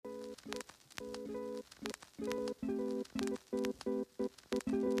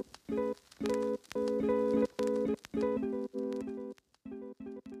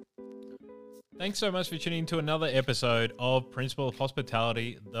Thanks so much for tuning in to another episode of Principle of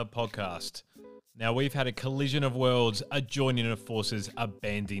Hospitality, the podcast. Now, we've had a collision of worlds, a joining of forces, a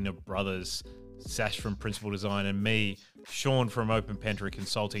banding of brothers. Sash from Principle Design and me, Sean from Open Pantry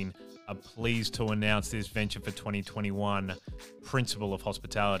Consulting, are pleased to announce this venture for 2021, Principle of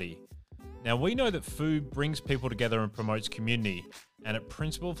Hospitality. Now, we know that food brings people together and promotes community, and at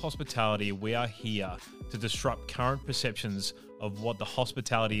Principle of Hospitality, we are here to disrupt current perceptions of what the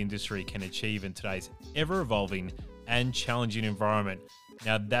hospitality industry can achieve in today's ever-evolving and challenging environment.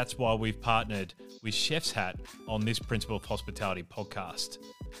 Now, that's why we've partnered with Chef's Hat on this Principle of Hospitality podcast.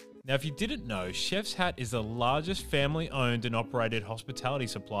 Now, if you didn't know, Chef's Hat is the largest family-owned and operated hospitality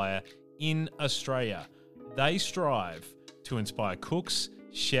supplier in Australia. They strive to inspire cooks,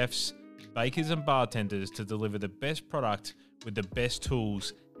 chefs, bakers and bartenders to deliver the best product with the best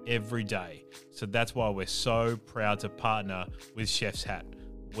tools every day. So that's why we're so proud to partner with Chef's Hat,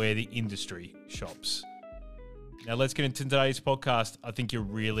 where the industry shops. Now let's get into today's podcast. I think you're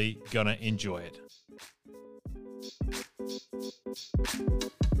really going to enjoy it.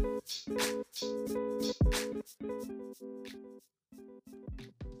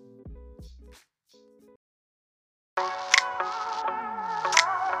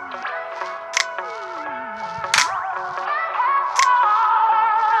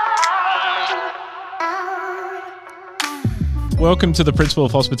 Welcome to the Principle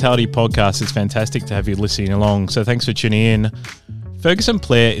of Hospitality podcast. It's fantastic to have you listening along, so thanks for tuning in. Ferguson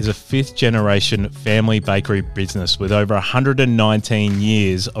Plarre is a fifth-generation family bakery business with over 119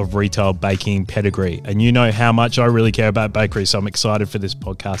 years of retail baking pedigree. And you know how much I really care about bakery, so I'm excited for this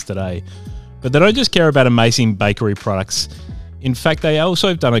podcast today. But they don't just care about amazing bakery products. In fact, they also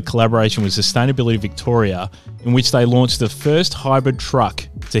have done a collaboration with Sustainability Victoria, in which they launched the first hybrid truck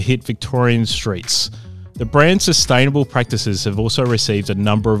to hit Victorian streets. The brand's sustainable practices have also received a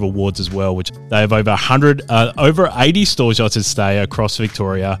number of awards as well, which they have over 80 stores, I should say, across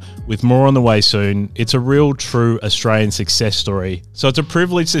Victoria, with more on the way soon. It's a real, true Australian success story. So it's a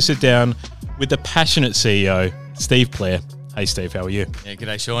privilege to sit down with the passionate CEO, Steve Plarre. Hey, Steve, how are you? Yeah,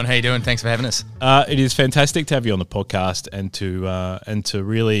 g'day, Sean. How you doing? Thanks for having us. It is fantastic to have you on the podcast and to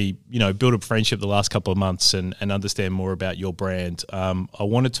really, build a friendship the last couple of months and understand more about your brand. I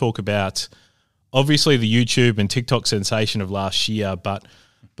want to talk about obviously the YouTube and TikTok sensation of last year, but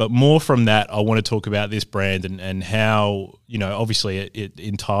more from that, I want to talk about this brand and how, obviously it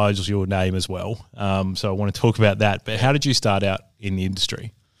entitles your name as well. So I want to talk about that. But how did you start out in the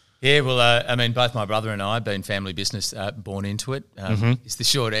industry? Yeah, well, both my brother and I have been family business, born into it. Is the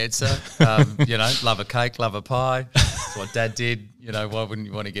short answer. Love a cake, love a pie. That's what Dad did. Why wouldn't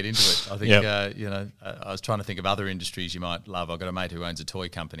you want to get into it? I think, I was trying to think of other industries you might love. I've got a mate who owns a toy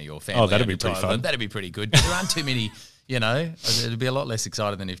company or family. Oh, that'd be pretty fun. That'd be pretty good. But there aren't too many, it'd be a lot less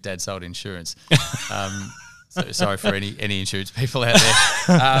exciting than if Dad sold insurance. So sorry for any insurance people out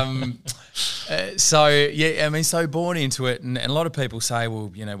there. So born into it, and a lot of people say,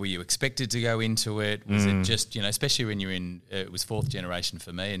 well, were you expected to go into it? Was it just, especially when you're in, it was fourth generation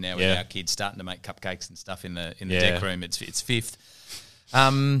for me, and now with our kids starting to make cupcakes and stuff in the deck room, it's fifth.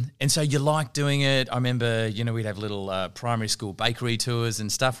 And so you like doing it. I remember, we'd have little primary school bakery tours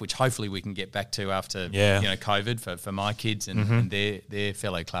and stuff, which hopefully we can get back to after, COVID for my kids and their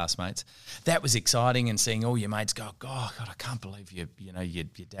fellow classmates. That was exciting, and seeing all your mates go, oh, God, I can't believe your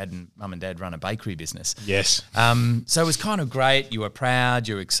dad and mum and dad run a bakery business. Yes. So it was kind of great. You were proud,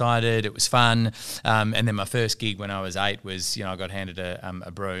 you were excited, it was fun. And then my first gig when I was 8 was, I got handed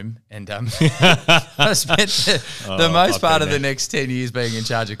a broom, and I spent the most part of the next 10 years being in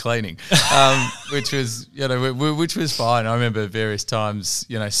charge of cleaning, which was fine. I remember various times,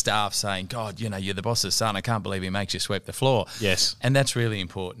 staff saying, God, you're the boss's son. I can't believe he makes you sweep the floor. Yes. And that's really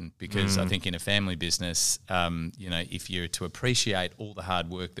important because I think in a family business, if you're to appreciate all the hard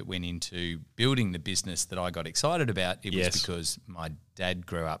work that went into building the business that I got excited about, it was because my dad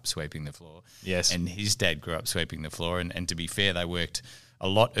grew up sweeping the floor. Yes. And his dad grew up sweeping the floor. And to be fair, they worked a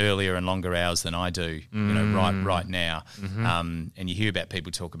lot earlier and longer hours than I do, right now. And you hear about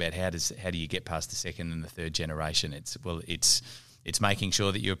people talk about how do you get past the second and the third generation? It's making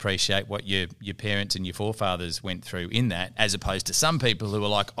sure that you appreciate what your parents and your forefathers went through in that, as opposed to some people who are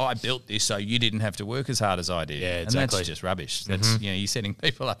like, I built this so you didn't have to work as hard as I did. Yeah, exactly. And that's just rubbish. That's you're setting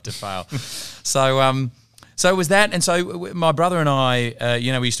people up to fail. So it was that, and so my brother and I,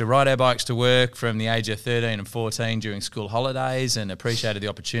 we used to ride our bikes to work from the age of 13 and 14 during school holidays, and appreciated the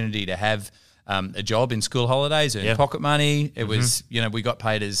opportunity to have a job in school holidays, earn pocket money. It was, we got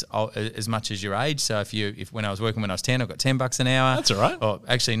paid as much as your age. So when I was working when I was 10, I got $10 an hour. That's all right. Oh,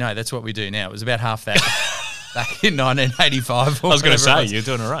 actually, no, that's what we do now. It was about half that. back in 1985. I was going to say, you're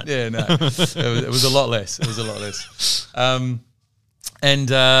doing all right. Yeah, no, it was a lot less. It was a lot less.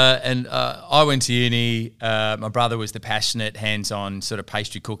 I went to uni. My brother was the passionate, hands-on sort of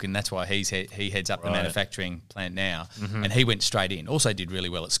pastry cook, and that's why he heads up the manufacturing plant now. Mm-hmm. And he went straight in. Also did really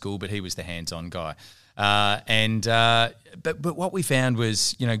well at school, but he was the hands-on guy. But what we found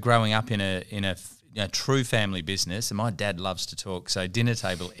was, growing up in a true family business, and my dad loves to talk, so dinner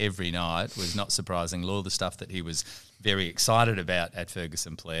table every night was not surprisingly all the stuff that he was very excited about at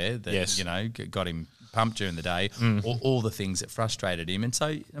Ferguson Plarre that, got him pumped during the day, all the things that frustrated him. And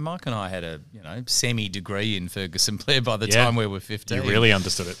so Mike and I had a, semi-degree in Ferguson Plarre by the time we were 15. You really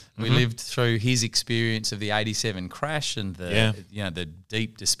understood it. We lived through his experience of the 87 crash and the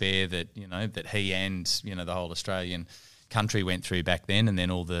deep despair that, that he and, the whole Australian country went through back then, and then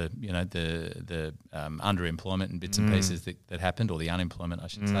all the underemployment and bits and pieces that happened, or the unemployment, I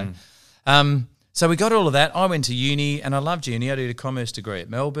should say. So we got all of that. I went to uni, and I loved uni. I did a commerce degree at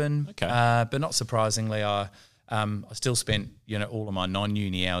Melbourne. Okay. But not surprisingly, I still spent all of my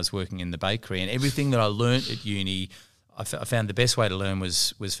non-uni hours working in the bakery, and everything that I learnt at uni, I found the best way to learn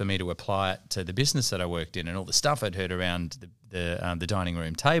was for me to apply it to the business that I worked in, and all the stuff I'd heard around the dining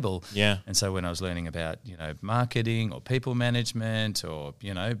room table. Yeah. And so when I was learning about marketing or people management, or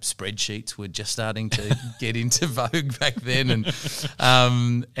spreadsheets were just starting to get into vogue back then,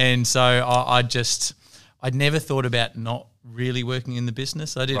 and so I'd never thought about not really working in the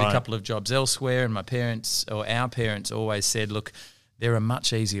business. I did a couple of jobs elsewhere, and our parents always said, look, there are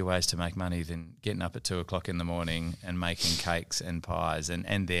much easier ways to make money than getting up at 2 o'clock in the morning and making cakes and pies,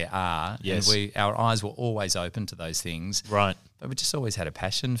 and there are. Yes. And our eyes were always open to those things. Right. But we just always had a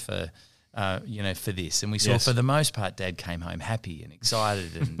passion for, for this. And we saw for the most part, Dad came home happy and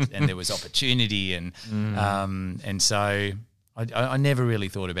excited, and there was opportunity, and so I never really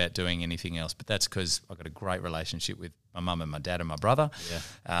thought about doing anything else. But that's because I got a great relationship with my mum and my dad and my brother.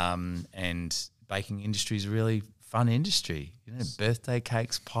 Yeah. And baking industry is really fun industry, birthday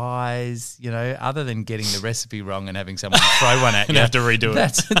cakes, pies, other than getting the recipe wrong and having someone throw one at you. And have to redo it.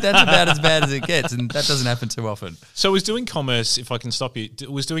 That's about as bad as it gets, and that doesn't happen too often. So was doing commerce, if I can stop you,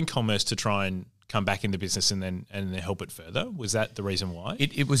 was doing commerce to try and come back into business and then help it further? Was that the reason why?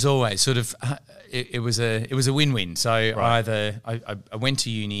 It was always sort of, it was a win-win. So I went to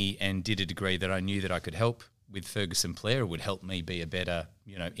uni and did a degree that I knew that I could help with Ferguson Plarre, would help me be a better,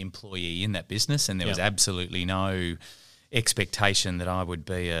 employee in that business. And there was absolutely no expectation that I would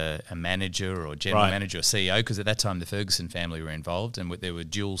be a manager or general manager or CEO, because at that time the Ferguson family were involved, and there were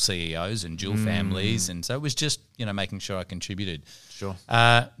dual CEOs and dual families. And so it was just, making sure I contributed. Sure.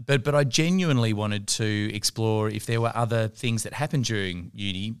 But I genuinely wanted to explore if there were other things that happened during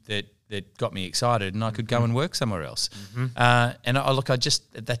uni that got me excited, and I could go and work somewhere else.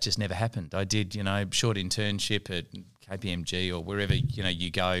 That just never happened. I did, short internship at KPMG or wherever,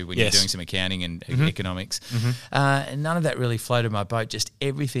 you go when you're doing some accounting and economics. And none of that really floated my boat. Just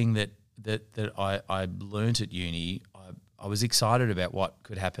everything that I learnt at uni, I was excited about what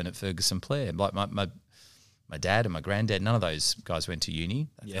could happen at Ferguson Plarre. Like my dad and my granddad, none of those guys went to uni.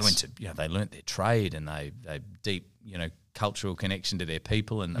 They went to, they learnt their trade, and they deep, cultural connection to their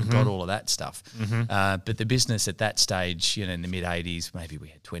people, and got all of that stuff. But the business at that stage, in the mid-'80s, maybe we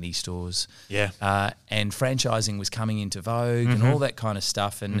had 20 stores. Yeah. And franchising was coming into vogue and all that kind of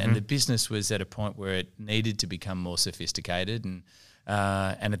stuff. And the business was at a point where it needed to become more sophisticated. And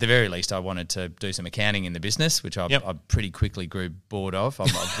at the very least, I wanted to do some accounting in the business, which I pretty quickly grew bored of.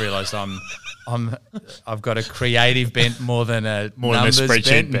 I've realised I've got a creative bent more than a numbers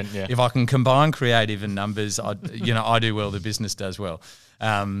bent. Yeah. If I can combine creative and numbers, I do well. The business does well,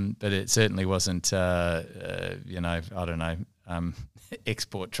 but it certainly wasn't. I don't know.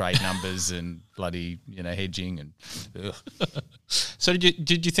 Export trade numbers and bloody hedging and. So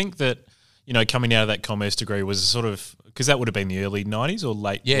did you think that coming out of that commerce degree was a sort of, because that would have been the early 90s or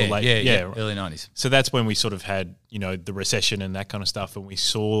late? Yeah, early 90s. So that's when we sort of had, the recession and that kind of stuff, and we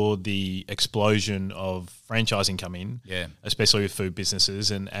saw the explosion of franchising come in, especially with food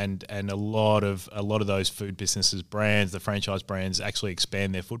businesses, and a lot of those food businesses brands, the franchise brands, actually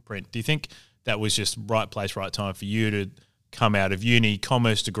expand their footprint. Do you think that was just right place, right time for you to come out of uni,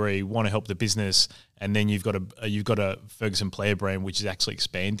 commerce degree, want to help the business, and then you've got a Ferguson Plarre brand which is actually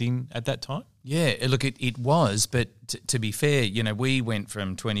expanding at that time? Yeah, look, it was, but to be fair, we went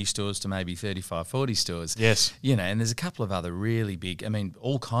from 20 stores to maybe 35, 40 stores. Yes. And there's a couple of other really big,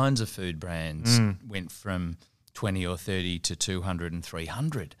 all kinds of food brands went from 20 or 30 to 200 and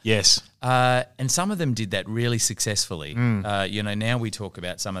 300. Yes. And some of them did that really successfully. Now we talk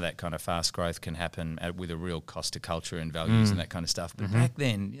about some of that kind of fast growth can happen with a real cost to culture and values and that kind of stuff. But back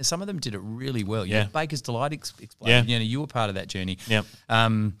then, some of them did it really well. Yeah. Baker's Delight exploded. Yeah. You were part of that journey. Yep.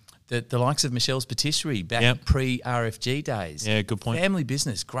 The likes of Michelle's Patisserie back pre-RFG days. Yeah, good point. Family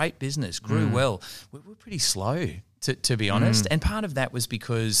business, great business, grew well. We're pretty slow, to be honest. And part of that was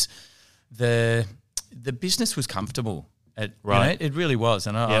because the business was comfortable. It really was.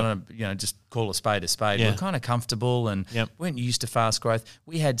 And I don't know, just call a spade a spade. Yeah. We're kind of comfortable and weren't used to fast growth.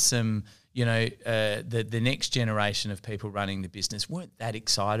 We had some, the next generation of people running the business weren't that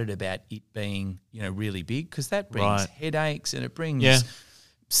excited about it being, really big, because that brings headaches and it brings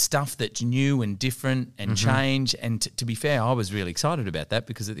stuff that's new and different and change. And to be fair, I was really excited about that,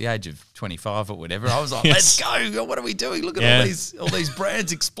 because at the age of 25 or whatever, I was like, let's go. What are we doing? Look at all these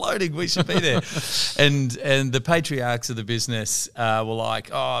brands exploding. We should be there. And the patriarchs of the business were like,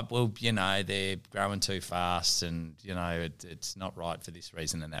 oh, well, they're growing too fast and, it's not right for this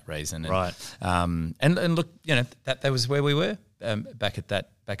reason and that reason. And, and look, that was where we were back at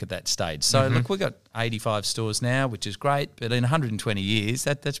that stage. So look, we've got 85 stores now, which is great, but in 120 years,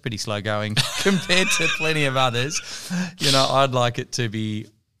 that's pretty slow going compared to plenty of others. I'd like it to be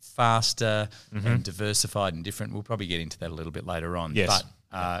faster and diversified and different. We'll probably get into that a little bit later on. Yes.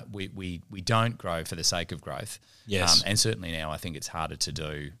 But we don't grow for the sake of growth. Yes. And certainly now I think it's harder to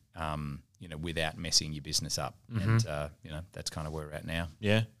do, without messing your business up. And, that's kind of where we're at now.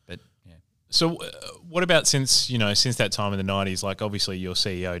 Yeah. But, yeah. So what about since that time in the 90s, like obviously you're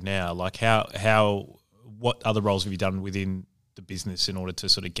CEO now, like what other roles have you done within the business in order to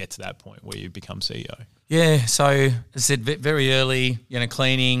sort of get to that point where you become CEO? Yeah, so as I said, very early,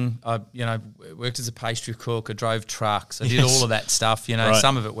 cleaning. I, worked as a pastry cook. I drove trucks. I did all of that stuff.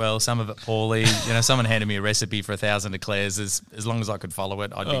 Some of it well, some of it poorly. Someone handed me a recipe for 1,000 eclairs. As long as I could follow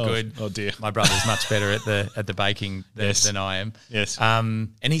it, I'd be good. Oh dear, my brother's much better at the baking than I am. Yes,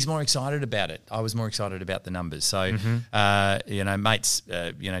 and he's more excited about it. I was more excited about the numbers. So, mates,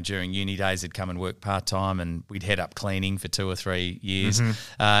 during uni days, would come and work part time, and we'd head up cleaning for 2 or 3 years.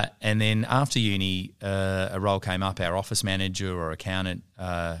 And then after uni, a role came up. Our office manager or accountant,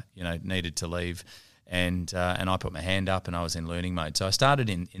 needed to leave, and I put my hand up, and I was in learning mode. So I started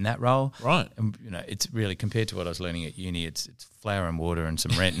in that role. Right. And it's really, compared to what I was learning at uni, it's flour and water and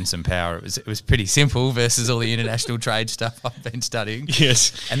some rent and some power. It was pretty simple versus all the international trade stuff I've been studying.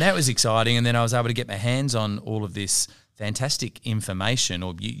 Yes. And that was exciting. And then I was able to get my hands on all of this fantastic information,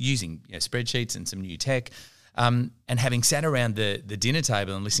 or using spreadsheets and some new tech. And having sat around the dinner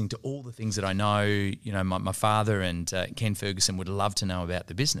table and listening to all the things that I know, my father and Ken Ferguson would love to know about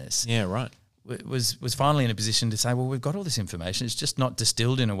the business. Yeah, right. Was finally in a position to say, well, we've got all this information. It's just not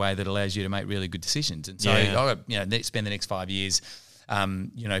distilled in a way that allows you to make really good decisions. And so I spend the next 5 years,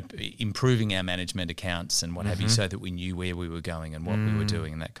 improving our management accounts and what have you, so that we knew where we were going and what we were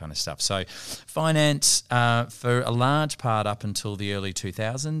doing and that kind of stuff. So finance for a large part up until the early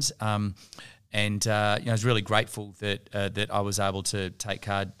 2000s. And I was really grateful that I was able to take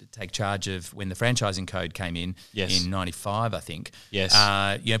charge of when the franchising code came in in 95, I think. Yes.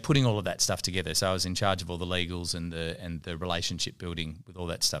 Putting all of that stuff together. So I was in charge of all the legals and the relationship building with all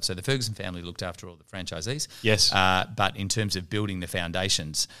that stuff. So the Ferguson family looked after all the franchisees. Yes. But in terms of building the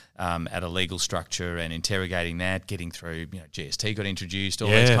foundations at a legal structure and interrogating that, getting through, GST got introduced, all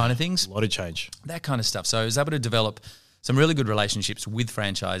those kind of things. A lot of change. That kind of stuff. So I was able to develop some really good relationships with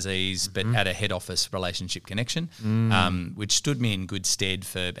franchisees, but at a head office relationship connection, which stood me in good stead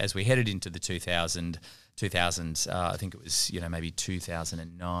for as we headed into the 2000s. I think it was maybe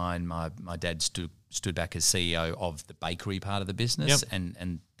 2009. My dad stood back as CEO of the bakery part of the business,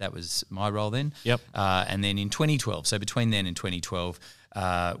 and that was my role then. Yep. And then in 2012, so between then and 2012.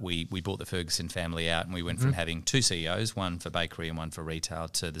 We bought the Ferguson family out, and we went from having 2 CEOs, one for bakery and one for retail,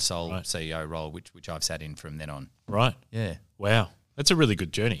 to the sole CEO role, which I've sat in from then on. Right. Yeah. Wow. That's a really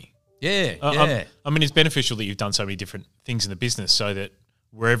good journey. Yeah. I mean, it's beneficial that you've done so many different things in the business, so that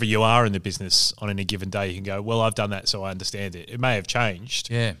wherever you are in the business on any given day, you can go, well, I've done that, so I understand it. It may have changed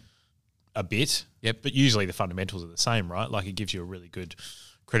a bit, but usually the fundamentals are the same, right? Like, it gives you a really good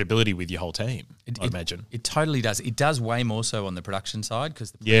credibility with your whole team, I imagine. It totally does. It does way more so on the production side,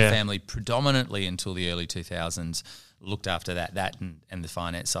 because the Plarre family predominantly until the early 2000s looked after that and the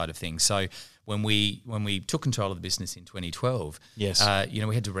finance side of things. So when we took control of the business in 2012, we had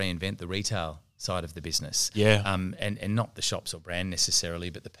to reinvent the retail side of the business. And not the shops or brand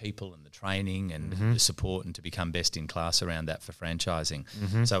necessarily, but the people and the training and the support, and to become best in class around that for franchising.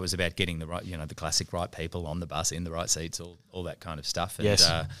 So it was about getting the right, the classic right people on the bus, in the right seats, all that kind of stuff.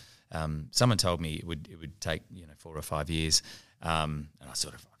 And someone told me it would take 4 or 5 years, and I was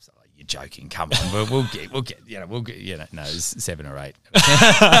like, you're joking, come on, we'll get no, it's 7 or 8.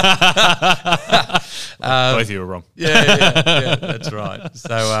 Both of you are wrong. Yeah, that's right.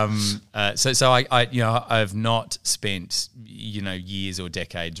 So I've not spent years or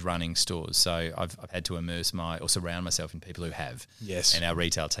decades running stores. So I've had to surround myself in people who have. Yes. And our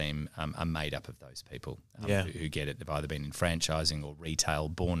retail team are made up of those people who get it. They've either been in franchising or retail,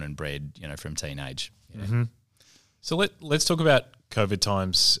 born and bred, from teenage. Yeah. Mm-hmm. So let's talk about COVID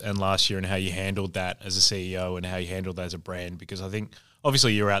times and last year and how you handled that as a CEO and how you handled that as a brand, because I think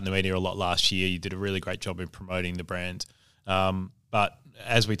obviously you were out in the media a lot last year. You did a really great job in promoting the brand. But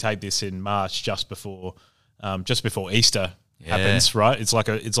as we tape this in March, just before Easter happens, right? It's like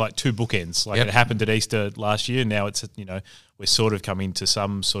two bookends. Like, it happened at Easter last year. Now it's we're sort of coming to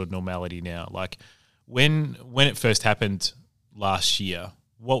some sort of normality now. Like when it first happened last year,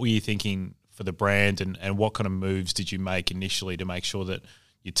 what were you thinking for the brand, and what kind of moves did you make initially to make sure that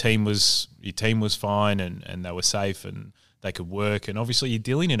your team was fine and they were safe and they could work? And obviously you're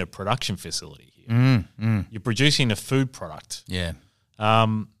dealing in a production facility here. You're producing a food product. Yeah.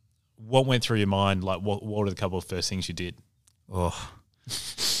 What went through your mind? Like what are the couple of first things you did? Oh,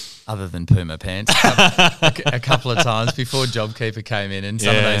 other than poo my pants a couple of times before JobKeeper came in, and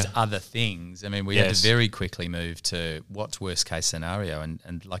some of those other things. I mean, we had to very quickly move to what's worst case scenario,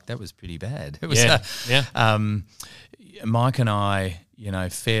 and like that was pretty bad. It was Mike and I,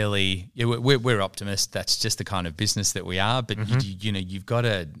 fairly. Yeah, we're optimists. That's just the kind of business that we are. But you've got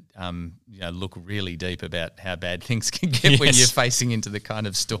to look really deep about how bad things can get when you're facing into the kind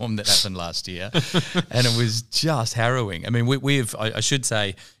of storm that happened last year, and it was just harrowing. I mean, I should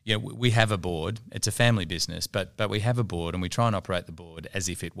say, we have a board. It's a family business, but we have a board, and we try and operate the board as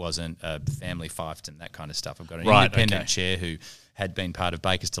if it wasn't a family fiefdom, that kind of stuff. I've got an independent chair who had been part of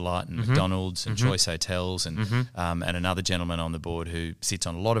Baker's Delight and McDonald's and Choice Hotels, and another gentleman on the board who sits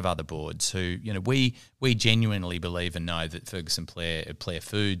on a lot of other boards who, we genuinely believe and know that Ferguson Plarre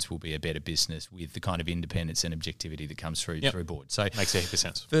Foods will be a better business with the kind of independence and objectivity that comes through board. So makes a heap of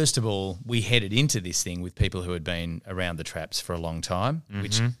sense. First of all, we headed into this thing with people who had been around the traps for a long time,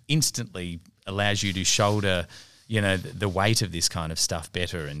 which instantly allows you to shoulder the weight of this kind of stuff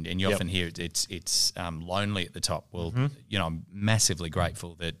better, and you often hear it's lonely at the top. Well, I'm massively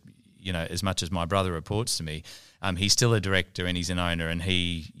grateful that, as much as my brother reports to me, he's still a director and he's an owner, and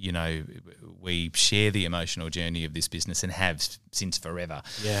we share the emotional journey of this business and have since forever.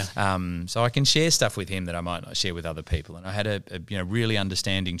 Yeah. So I can share stuff with him that I might not share with other people. And I had a really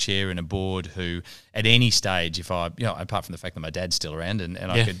understanding chair and a board who, at any stage, if I, apart from the fact that my dad's still around and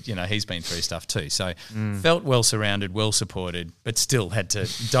I could, he's been through stuff too. So felt well surrounded, well supported, but still had to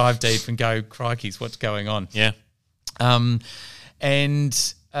dive deep and go, crikeys, what's going on? Yeah.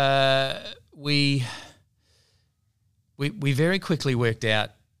 We very quickly worked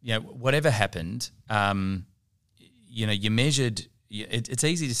out, whatever happened, you measured. It's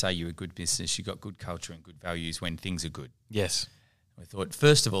easy to say you're a good business, you've got good culture and good values when things are good. Yes. We thought,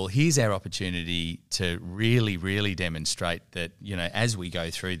 first of all, here's our opportunity to really, really demonstrate that, as we go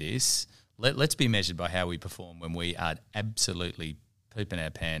through this, let's be measured by how we perform when we are absolutely pooping our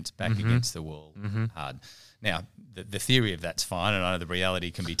pants back against the wall hard. Now, the theory of that's fine, and I know the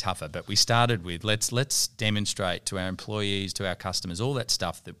reality can be tougher, but we started with let's demonstrate to our employees, to our customers, all that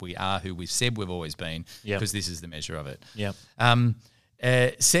stuff that we are who we've said we've always been, because this is the measure of it.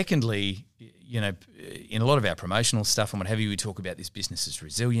 Secondly, in a lot of our promotional stuff and what have you, we talk about this business is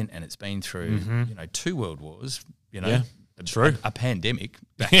resilient, and it's been through 2 world wars, a pandemic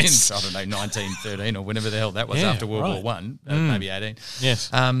back in, I don't know, 1913 or whenever the hell that was, after World War One, maybe 18. Yes.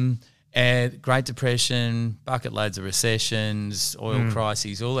 Great Depression, bucket loads of recessions, oil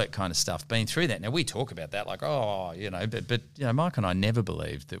crises, all that kind of stuff, been through that. Now, we talk about that like, but Mike and I never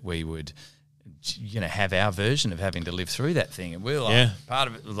believed that we would, have our version of having to live through that thing. And we're like, part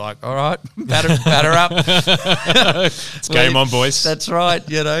of it was like, all right, batter up. It's game on, boys. That's right.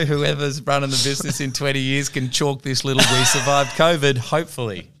 Whoever's running the business in 20 years can chalk this little, we survived COVID,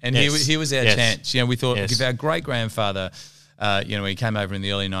 hopefully. And here was our chance. We thought, if our great-grandfather, when he came over in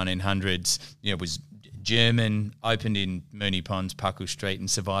the early 1900s, was German, opened in Moonee Ponds, Puckle Street, and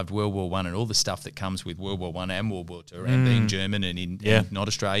survived World War One and all the stuff that comes with World War One and World War Two, and being German and not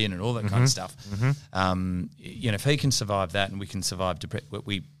Australian and all that kind of stuff. If he can survive that and we can survive,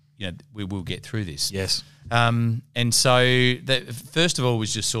 we will get through this. Yes. And so first of all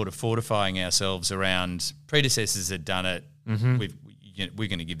was just sort of fortifying ourselves around predecessors had done it. We're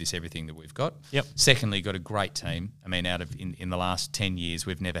going to give this everything that we've got. Yep. Secondly, got a great team. I mean, in the last 10 years,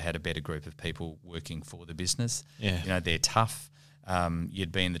 we've never had a better group of people working for the business. Yeah. They're tough.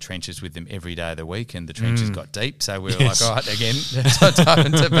 you'd be in the trenches with them every day of the week, and the trenches got deep. So we were like, all right, again, it's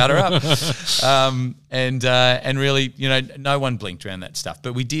time to batter up. And really, no one blinked around that stuff.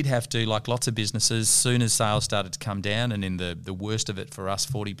 But we did have to, like lots of businesses, soon as sales started to come down, and in the worst of it for us,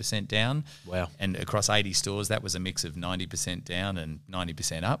 40% down. Wow. And across 80 stores, that was a mix of 90% down and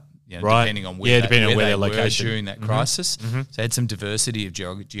 90% up. Right. Depending on where their were location during that crisis. So I had some diversity of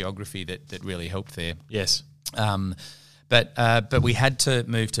geography that really helped there. Yes. But we had to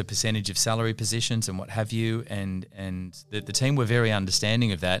move to percentage of salary positions and what have you, and the team were very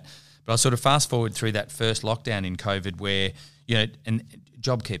understanding of that. But I sort of fast forward through that first lockdown in COVID where, and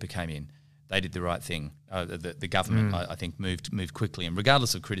JobKeeper came in. They did the right thing. The government, I think, moved quickly, and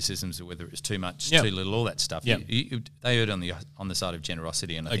regardless of criticisms of whether it was too much, too little, all that stuff, they erred on the side of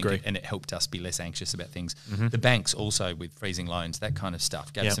generosity, and I think it helped us be less anxious about things. The banks also, with freezing loans, that kind of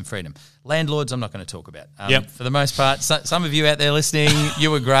stuff, gave some freedom. Landlords, I'm not going to talk about. For the most part, some of you out there listening,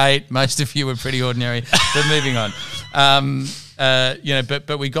 you were great. Most of you were pretty ordinary. But moving on.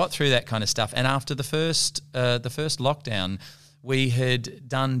 But we got through that kind of stuff, and after the first lockdown, we had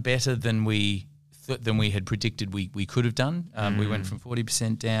done better than we had predicted we could have done. We went from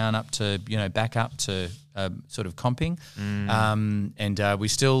 40% down up to back up to sort of comping, and we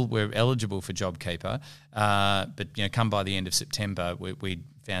still were eligible for JobKeeper. But come by the end of September, we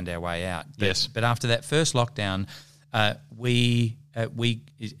found our way out. But after that first lockdown, we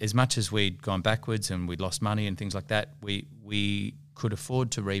as much as we'd gone backwards and we'd lost money and things like that, we could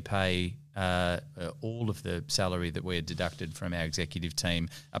afford to repay all of the salary that we had deducted from our executive team,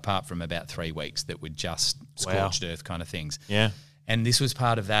 apart from about 3 weeks that were just scorched earth kind of things. Yeah. And this was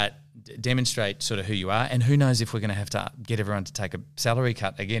part of that, demonstrate sort of who you are, and who knows if we're going to have to get everyone to take a salary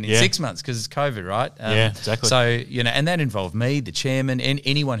cut again in 6 months because it's COVID, right? Yeah, exactly. So, and that involved me, the chairman, and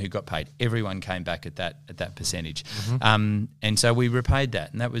anyone who got paid. Everyone came back at that percentage. And so we repaid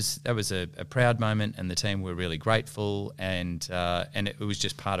that, and that was a proud moment, and the team were really grateful, and it was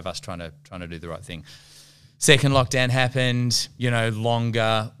just part of us trying to do the right thing. Second lockdown happened,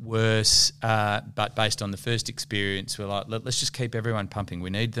 longer, worse, but based on the first experience, we're like, let's just keep everyone pumping.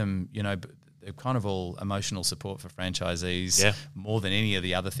 We need them, they're kind of all emotional support for franchisees more than any of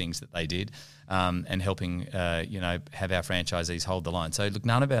the other things that they did, and helping, have our franchisees hold the line. So, look,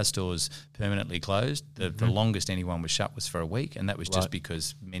 none of our stores permanently closed. The longest anyone was shut was for a week, and that was just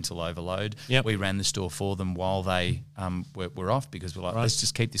because mental overload. We ran the store for them while they were off because we're like, let's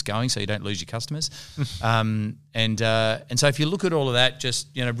just keep this going so you don't lose your customers. And so if you look at all of that, just,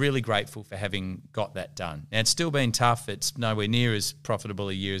 really grateful for having got that done. Now, it's still been tough. It's nowhere near as profitable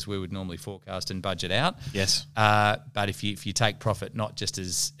a year as we would normally forecast and budget out. Yes. But if you take profit not just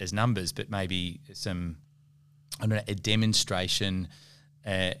as numbers, but maybe some, a demonstration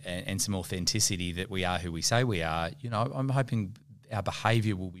and some authenticity that we are who we say we are, I'm hoping our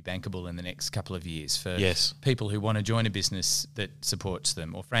behaviour will be bankable in the next couple of years for people who want to join a business that supports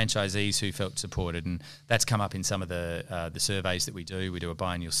them, or franchisees who felt supported. And that's come up in some of the surveys that we do. We do a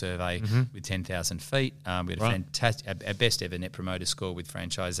biannual survey with 10,000 feet. We had a fantastic, our best ever Net Promoter Score with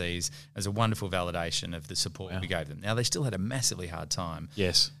franchisees. It was a wonderful validation of the support we gave them. Now, they still had a massively hard time.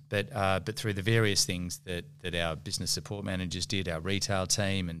 Yes. But through the various things that our business support managers did, our retail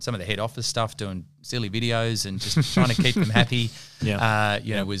team, and some of the head office stuff, doing silly videos and just trying to keep them happy,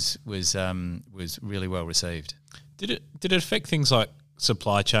 was really well received. Did it affect things like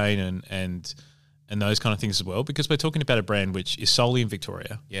supply chain and those kind of things as well? Because we're talking about a brand which is solely in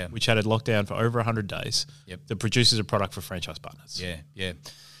Victoria, which had a lockdown for over 100 days, that produces a product for franchise partners.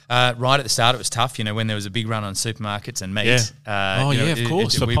 Right at the start, it was tough, when there was a big run on supermarkets and meat. Of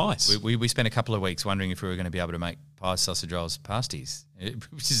course, for pies. We spent a couple of weeks wondering if we were going to be able to make pies, sausage rolls, pasties,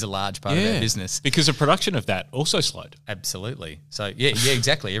 which is a large part of our business. Because the production of that also slowed. Absolutely. So,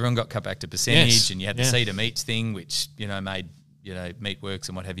 exactly. Everyone got cut back to percentage, and you had the Sea to Meats thing, which, made, Meatworks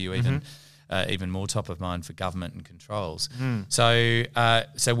and what have you even more top of mind for government and controls. So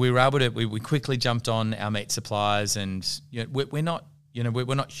we were able to, we quickly jumped on our meat suppliers, and we're not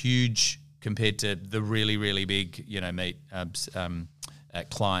huge compared to the really, really big, meat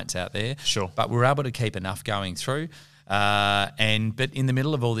clients out there. Sure. But we were able to keep enough going through. But in the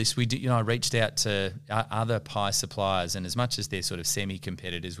middle of all this, we did, I reached out to other pie suppliers, and as much as they're sort of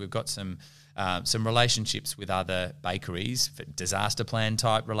semi-competitors, we've got some relationships with other bakeries, for disaster plan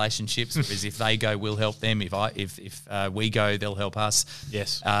type relationships, because if they go, we'll help them. If we go, they'll help us.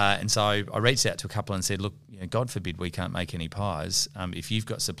 Yes. And so I reached out to a couple and said, look, God forbid we can't make any pies. If you've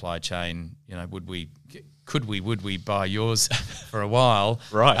got supply chain, would we buy yours for a while?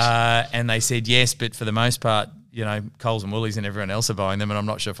 Right. And they said yes, but for the most part, Coles and Woolies and everyone else are buying them, and I'm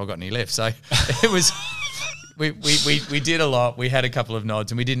not sure if I've got any left. So it We did a lot. We had a couple of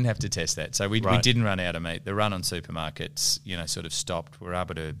nods, and we didn't have to test that. So we didn't run out of meat. The run on supermarkets, sort of stopped. We're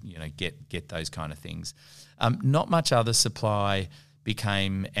able to, get those kind of things. Not much other supply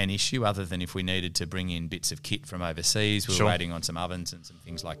became an issue other than if we needed to bring in bits of kit from overseas. We were waiting on some ovens and some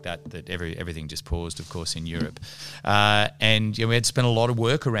things like that everything just paused, of course, in Europe. And we had to spend a lot of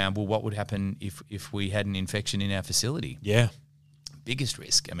work around, well, what would happen if we had an infection in our facility? Yeah. Biggest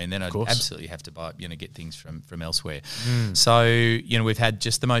risk. I mean, then I'd absolutely have to buy, get things from elsewhere. So, we've had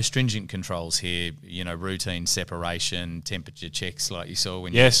just the most stringent controls here, routine separation, temperature checks like you saw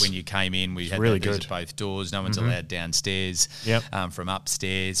when you came in. We had really good at both doors. No one's allowed downstairs from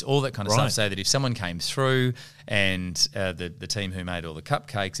upstairs, all that kind of stuff, so that if someone came through and the team who made all the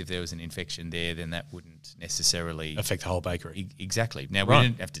cupcakes, if there was an infection there, then that wouldn't necessarily affect the whole bakery. Exactly. Now, we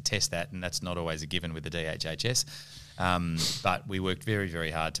didn't have to test that, and that's not always a given with the DHHS. But we worked very, very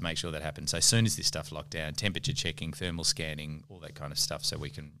hard to make sure that happened. So as soon as this stuff locked down, temperature checking, thermal scanning, all that kind of stuff, so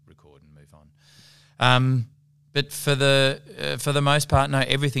we can record and move on. But for the most part, no,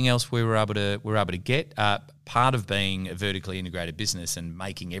 everything else we were able to get. Part of being a vertically integrated business and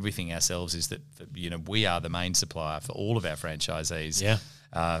making everything ourselves is that we are the main supplier for all of our franchisees.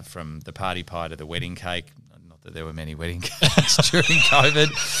 Yeah. From the party pie to the wedding cake. Not that there were many wedding cakes during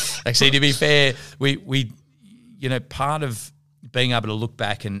COVID. Actually, to be fair, we part of being able to look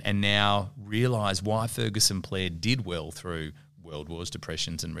back and now realise why Ferguson Plarre did well through world wars,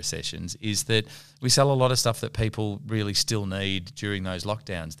 depressions and recessions is that we sell a lot of stuff that people really still need during those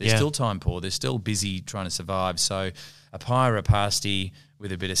lockdowns. They're still time poor. They're still busy trying to survive. So a pie or a pasty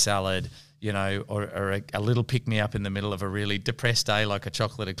with a bit of salad, or a little pick-me-up in the middle of a really depressed day like a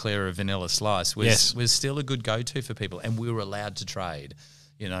chocolate eclair or a vanilla slice was still a good go-to for people, and we were allowed to trade.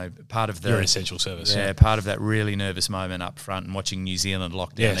 Part of you're an essential service. Yeah, part of that really nervous moment up front and watching New Zealand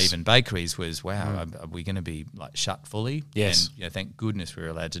lock down even bakeries was, wow, are we going to be shut fully? Yes. And thank goodness we were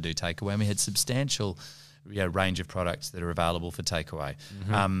allowed to do takeaway. And we had substantial range of products that are available for takeaway.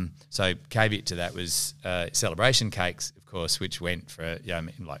 So caveat to that was celebration cakes, of course, which went for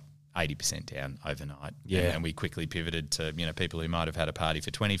 80% down overnight. Yeah. And we quickly pivoted to people who might have had a party for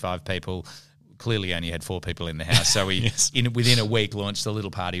 25 people. Clearly only had 4 people in the house. So we, within a week, launched a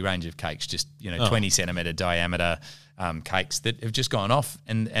little party range of cakes, just, 20 centimetre diameter cakes that have just gone off.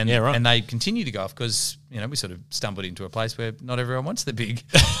 And they continue to go off because, we sort of stumbled into a place where not everyone wants the big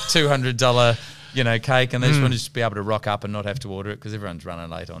 $200, cake, and they just want to just be able to rock up and not have to order it because everyone's running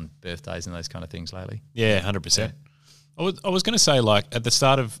late on birthdays and those kind of things lately. Yeah, 100%. I was going to say, at the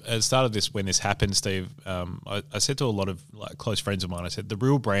start of this, when this happened, Steve, I said to a lot of close friends of mine, I said, the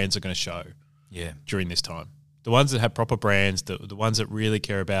real brands are going to show. Yeah, during this time, the ones that have proper brands, the ones that really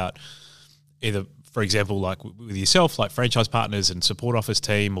care about either, for example, like with yourself, like franchise partners and support office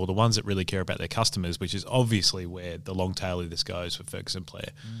team, or the ones that really care about their customers, which is obviously where the long tail of this goes for Ferguson Plarre,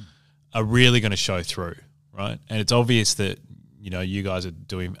 are really going to show through, right? And it's obvious that you guys are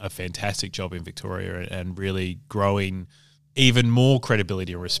doing a fantastic job in Victoria and really growing even more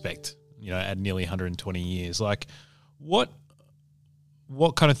credibility and respect. At nearly 120 years,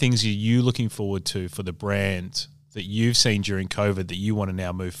 what kind of things are you looking forward to for the brand that you've seen during COVID that you want to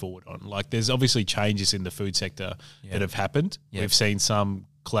now move forward on? There's obviously changes in the food sector that have happened. We've seen some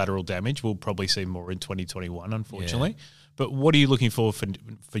collateral damage. We'll probably see more in 2021, unfortunately. But what are you looking for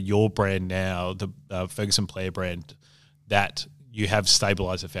your brand now, the Ferguson Plarre brand, that you have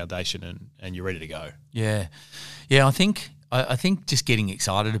stabilised the foundation and you're ready to go? Yeah, I think just getting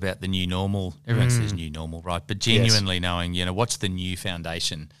excited about the new normal. Everyone says new normal, right? But genuinely knowing, what's the new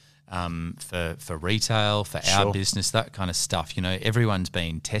foundation for retail, for our business, that kind of stuff. Everyone's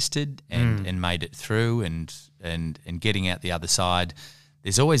been tested and made it through and getting out the other side.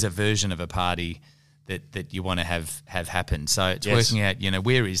 There's always a version of a party that you want to have happen. So it's working out,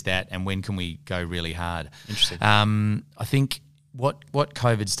 where is that and when can we go really hard? Interesting. I think what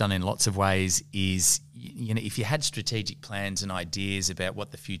COVID's done in lots of ways is, if you had strategic plans and ideas about what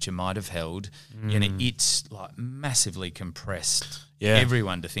the future might have held, it's massively compressed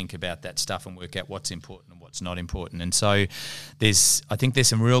everyone to think about that stuff and work out what's important and what's not important. And so I think there's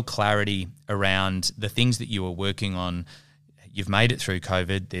some real clarity around the things that you were working on. You've made it through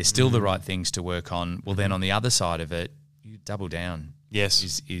COVID. There's still the right things to work on. Well, then on the other side of it, you double down.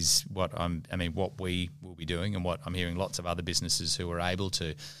 Yes, is what what we will be doing, and what I'm hearing lots of other businesses who are able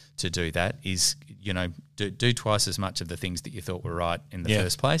to do that is, do twice as much of the things that you thought were right in the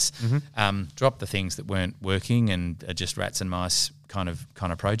first place. Drop the things that weren't working and are just rats and mice kind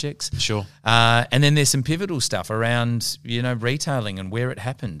of projects. Sure. And then there's some pivotal stuff around, retailing and where it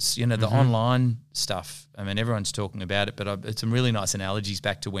happens. The online stuff. Everyone's talking about it, but it's some really nice analogies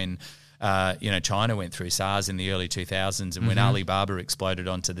back to when China went through SARS in the early 2000s, and when Alibaba exploded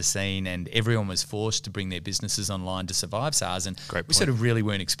onto the scene and everyone was forced to bring their businesses online to survive SARS, and we sort of really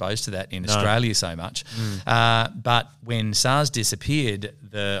weren't exposed to that in Australia so much. But when SARS disappeared,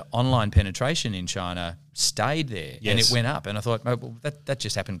 the online penetration in China stayed there and it went up. And I thought, that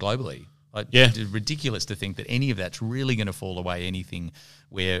just happened globally. It's ridiculous to think that any of that's really going to fall away, anything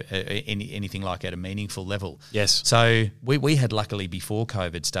like at a meaningful level. Yes. So we had luckily before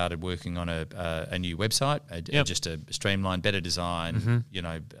COVID started working on a new website, just a streamlined, better design,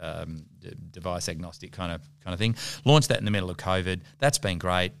 device agnostic kind of thing. Launched that in the middle of COVID. That's been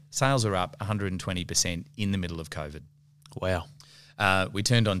great. Sales are up 120% in the middle of COVID. Wow. We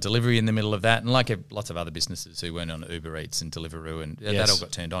turned on delivery in the middle of that, and like lots of other businesses who went on Uber Eats and Deliveroo, and that all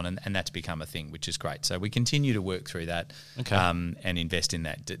got turned on, and that's become a thing, which is great. So we continue to work through that and invest in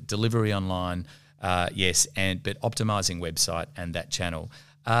that. Delivery online, yes, but optimising website and that channel.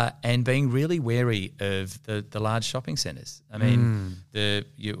 And being really wary of the large shopping centres. I mean,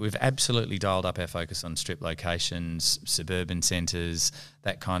 we've absolutely dialed up our focus on strip locations, suburban centres,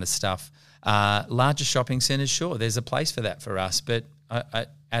 that kind of stuff. Larger shopping centres, sure, there's a place for that for us, but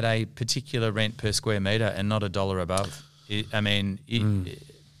at a particular rent per square metre and not $1 above.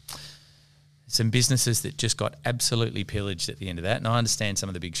 Some businesses that just got absolutely pillaged at the end of that. And I understand some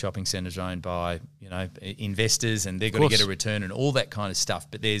of the big shopping centres are owned by investors, and they've got to get a return and all that kind of stuff.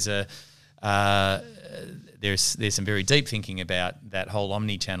 But there's some very deep thinking about that whole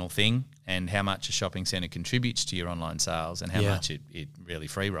omni-channel thing and how much a shopping centre contributes to your online sales and how much it really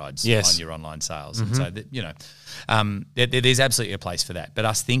free rides on your online sales. And so there's absolutely a place for that. But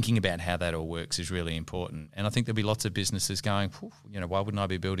us thinking about how that all works is really important. And I think there'll be lots of businesses going, why wouldn't I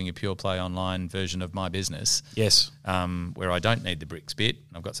be building a pure play online version of my business? Yes. Where I don't need the bricks bit.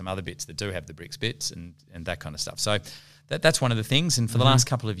 I've got some other bits that do have the bricks bits and that kind of stuff. So that's one of the things. And for the last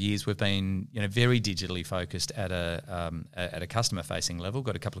couple of years, we've been very digitally focused at a customer facing level.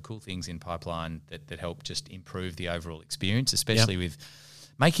 Got a couple of cool things in pipeline that help just improve the overall experience, especially with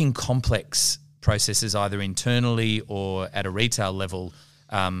making complex processes either internally or at a retail level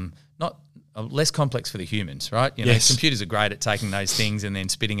not less complex for the humans, right? Computers are great at taking those things and then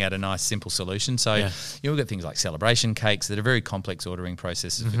spitting out a nice simple solution. So we've got things like celebration cakes that are very complex ordering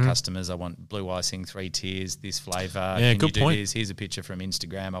processes for customers. I want blue icing, 3 tiers, this flavour. Yeah, Can good you do point. this? Here's a picture from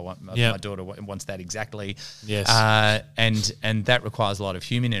Instagram. I want my daughter wants that exactly. Yes. And that requires a lot of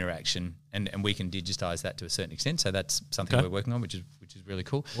human interaction, and we can digitise that to a certain extent. So that's something we're working on, which is really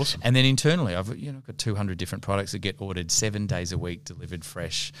cool. Awesome. And then internally, I've got 200 different products that get ordered 7 days a week, delivered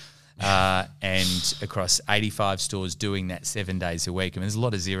fresh. And across 85 stores doing that 7 days a week. I mean, there's a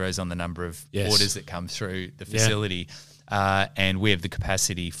lot of zeros on the number of orders that come through the facility, and we have the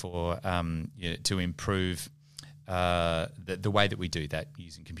capacity for to improve the way that we do that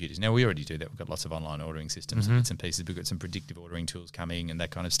using computers. Now, we already do that. We've got lots of online ordering systems and bits and pieces. We've got some predictive ordering tools coming and that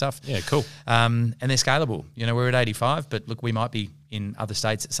kind of stuff. Yeah, cool. And they're scalable. We're at 85, but look, we might be in other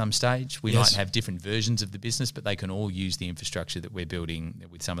states at some stage. We might have different versions of the business, but they can all use the infrastructure that we're building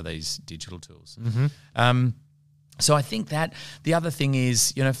with some of these digital tools. So I think that the other thing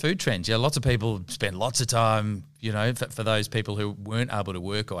is, food trends. Lots of people spend lots of time, for those people who weren't able to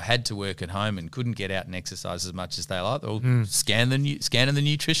work or had to work at home and couldn't get out and exercise as much as they like, they'll scanning the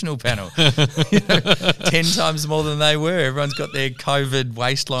nutritional panel 10 times more than they were. Everyone's got their COVID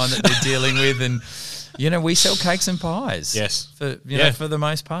waistline that they're dealing with, and we sell cakes and pies. Yes. For the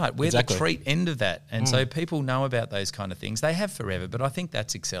most part. We're the treat end of that. And so people know about those kind of things. They have forever, but I think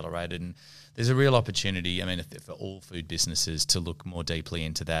that's accelerated, and there's a real opportunity, for all food businesses to look more deeply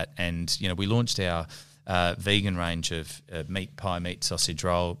into that. And, we launched our vegan range of meat pie, meat sausage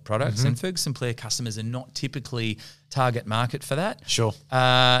roll products, and Ferguson Plarre customers are not typically target market for that. Sure.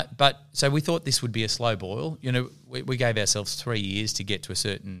 But so we thought this would be a slow boil. We gave ourselves 3 years to get to a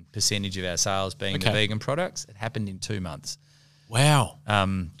certain percentage of our sales being the vegan products. It happened in 2 months. Wow.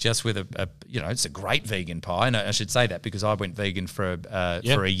 Just with it's a great vegan pie. And I should say that because I went vegan for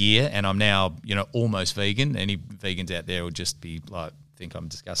a year, and I'm now, almost vegan. Any vegans out there will just be like, think I'm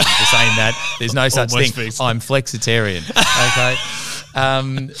disgusting for saying that. There's no such thing. Vegan. I'm flexitarian. Okay.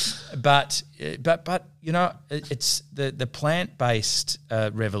 But it's the plant-based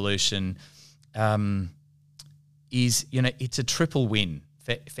revolution is, it's a triple win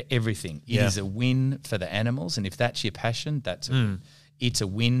for everything. It is a win for the animals, and if that's your passion, it's a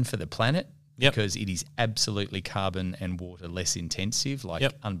win for the planet because it is absolutely carbon and water less intensive,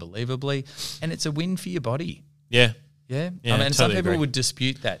 unbelievably, and it's a win for your body. Yeah. Yeah, Yeah, I mean, totally some people agree. would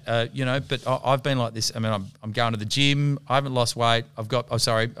dispute that, but I've been like this. I mean, I'm going to the gym. I haven't lost weight. I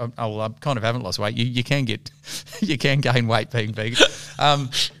kind of haven't lost weight. You can you can gain weight being vegan,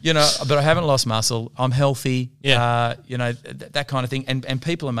 but I haven't lost muscle. I'm healthy. Yeah. That kind of thing. And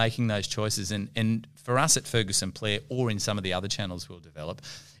people are making those choices. And for us at Ferguson Plarre or in some of the other channels we'll develop,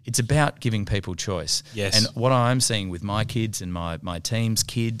 it's about giving people choice. Yes. And what I'm seeing with my kids and my team's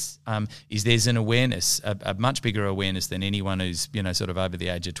kids is there's an awareness, a much bigger awareness than anyone who's, sort of over the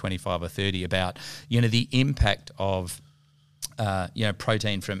age of 25 or 30 about, the impact of,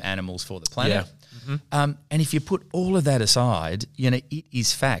 protein from animals for the planet. Yeah. And if you put all of that aside, it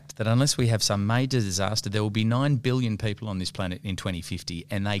is fact that unless we have some major disaster, there will be 9 billion people on this planet in 2050,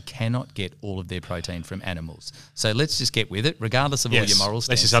 and they cannot get all of their protein from animals. So let's just get with it, regardless of all your moral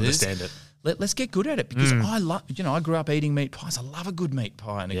stances. Let's just understand it. Let's get good at it, because I grew up eating meat pies. I love a good meat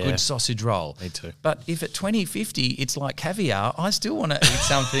pie and a good sausage roll. Me too. But if at 2050 it's like caviar, I still want to eat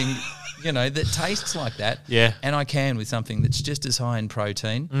something that tastes like that. Yeah. And I can with something that's just as high in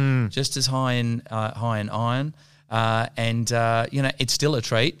protein, just as high in iron, and it's still a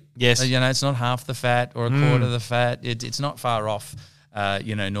treat. Yes. It's not half the fat or a quarter of the fat. It's not far off.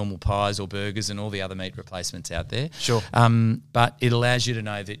 Normal pies or burgers and all the other meat replacements out there. Sure. But it allows you to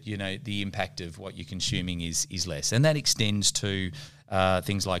know that, the impact of what you're consuming is less. And that extends to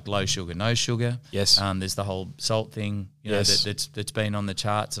things like low sugar, no sugar. Yes. There's the whole salt thing, Yes. that's been on the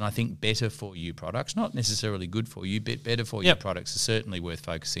charts. And I think better for you products, not necessarily good for you, but better for you products are certainly worth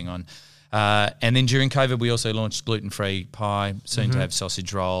focusing on. And then during COVID, we also launched gluten-free pie, soon to have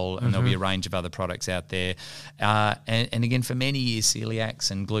sausage roll, and there'll be a range of other products out there. And again, for many years,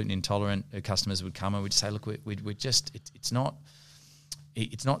 celiacs and gluten intolerant customers would come and we'd say, look, we're just it's not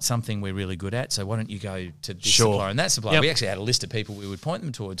something we're really good at, so why don't you go to this supplier and that supplier? Yep. We actually had a list of people we would point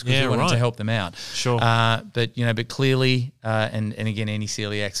them towards because Yeah, we wanted to right. help them out. Sure. But clearly, and again, any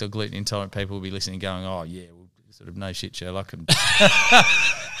celiacs or gluten intolerant people will be listening and going, oh yeah, well, sort of no shit, Sherlock. And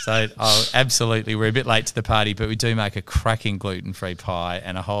so absolutely, we're a bit late to the party, but we do make a cracking gluten-free pie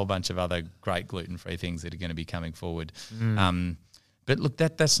and a whole bunch of other great gluten-free things that are going to be coming forward. But look,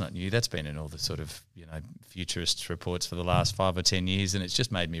 that's not new. That's been in all the sort of, futurist reports for the last 5 or 10 years, and it's just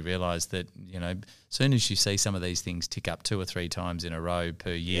made me realise that, as soon as you see some of these things tick up 2 or 3 times in a row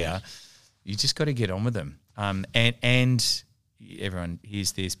per year, you just got to get on with them. And everyone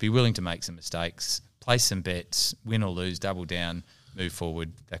hears this, be willing to make some mistakes, place some bets, win or lose, double down, move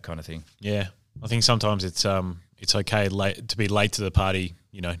forward, that kind of thing. Yeah. I think sometimes it's okay to be late to the party,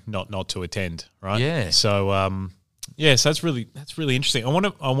 not to attend, right? Yeah. So so that's really interesting. I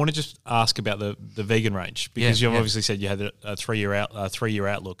want to just ask about the vegan range, because you've obviously said you had a 3-year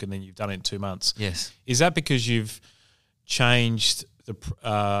outlook, and then you've done it in 2 months. Yes. Is that because you've changed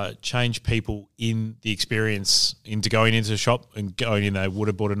people in the experience into going into the shop and going in? They would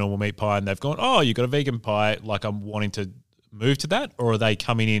have bought a normal meat pie and they've gone, oh, you got a vegan pie, like I'm wanting to move to that? Or are they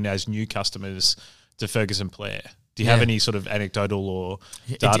coming in as new customers to Ferguson Plarre? Do you have any sort of anecdotal or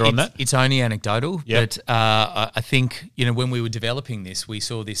data on that? It's only anecdotal, but I think, when we were developing this, we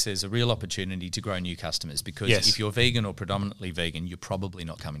saw this as a real opportunity to grow new customers, because if you're vegan or predominantly vegan, you're probably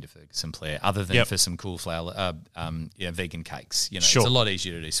not coming to Ferguson Plarre other than for some cool flour, vegan cakes. It's a lot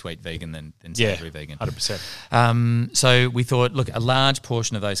easier to do sweet vegan than savoury vegan. 100%. So we thought, look, a large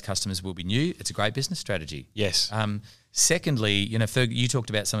portion of those customers will be new. It's a great business strategy. Yes. Secondly, Ferg, you talked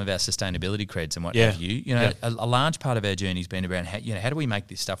about some of our sustainability creds and what have you. A large part of our journey has been around how do we make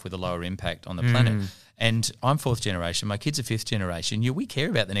this stuff with a lower impact on the planet. And I'm 4th generation. My kids are 5th generation. We care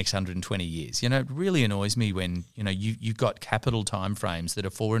about the next 120 years. It really annoys me when you've got capital timeframes that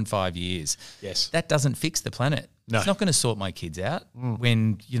are 4 and 5 years. Yes, that doesn't fix the planet. No. It's not going to sort my kids out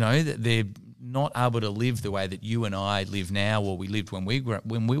when they're not able to live the way that you and I live now, or we lived when we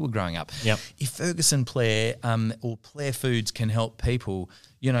were growing up. Yep. If Ferguson Plarre or Plarre Foods can help people,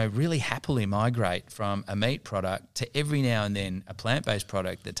 really happily migrate from a meat product to every now and then a plant-based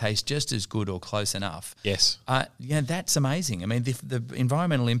product that tastes just as good or close enough. Yes. That's amazing. I mean, the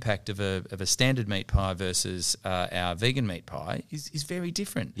environmental impact of a standard meat pie versus our vegan meat pie is very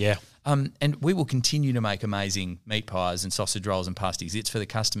different. Yeah. And we will continue to make amazing meat pies and sausage rolls and pasties. It's for the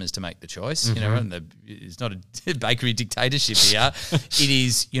customers to make the choice. And it's not a bakery dictatorship here. It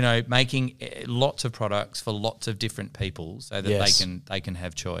is, making lots of products for lots of different people so that they can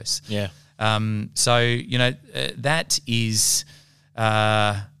have choice. Yeah. That is.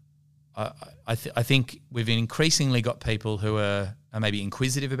 I think we've increasingly got people who are maybe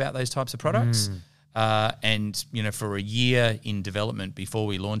inquisitive about those types of products. And, for a year in development before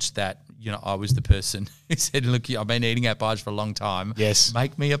we launched that, I was the person who said, look, I've been eating out pies for a long time. Yes.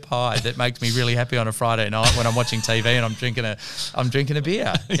 Make me a pie that makes me really happy on a Friday night when I'm watching TV and I'm drinking a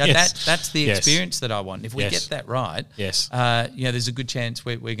beer. Yes. That's the experience that I want. If we get that right, there's a good chance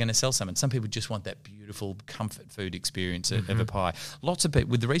we're going to sell some. And some people just want that beautiful comfort food experience of a pie. Lots of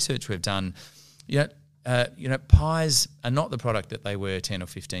people, with the research we've done, pies are not the product that they were 10 or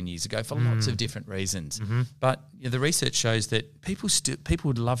 15 years ago for lots of different reasons. But the research shows that people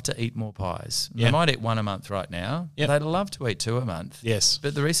would love to eat more pies. Yeah. They might eat one a month right now. Yep. They'd love to eat two a month. Yes.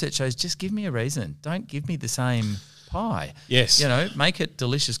 But the research shows just give me a reason. Don't give me the same pie. Yes. Make it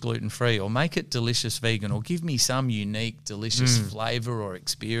delicious gluten-free or make it delicious vegan or give me some unique, delicious flavour or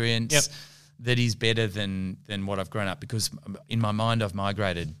experience. Yep. That is better than what I've grown up, because in my mind I've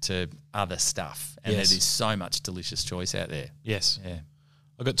migrated to other stuff and there is so much delicious choice out there. Yes. Yeah.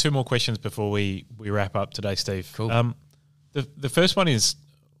 I've got two more questions before we wrap up today, Steve. Cool. The first one is,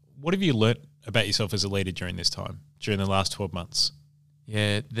 what have you learnt about yourself as a leader during this time, during the last 12 months?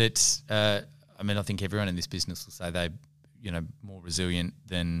 Yeah, that's I think everyone in this business will say they're more resilient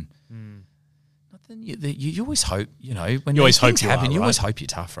than You always hope, when you always hope things happen, you always hope you're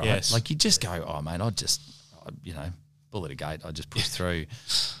tough, right? Yes. Like you just go, oh man, bullet a gate, I just push through.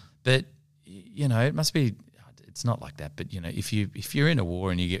 But it must be. It's not like that. But if you're in a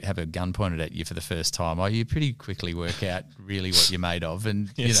war and you have a gun pointed at you for the first time, you pretty quickly work out really what you're made of.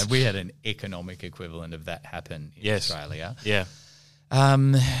 And we had an economic equivalent of that happen in Australia. Yeah.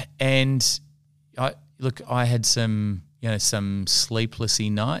 And I had some sleeplessy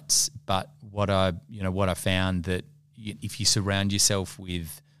nights, but what I found that if you surround yourself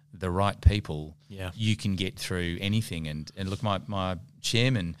with the right people, you can get through anything. And look, my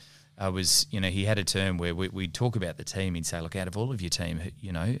chairman was, he had a term where we'd talk about the team. He'd say, look, out of all of your team,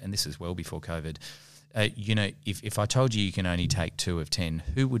 and this is well before COVID, if I told you can only take 2 of 10,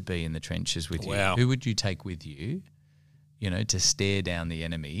 who would be in the trenches with you? Who would you take with you, to stare down the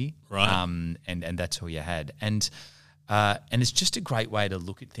enemy? Right. And that's all you had. And it's just a great way to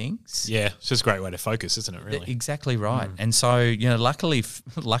look at things. Yeah, it's just a great way to focus, isn't it, really? Exactly right. And so, luckily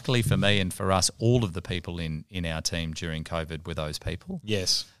for me and for us, all of the people in our team during COVID were those people.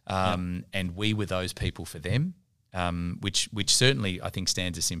 Yes. And we were those people for them, which certainly I think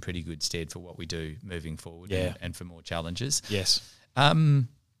stands us in pretty good stead for what we do moving forward and for more challenges. Yes.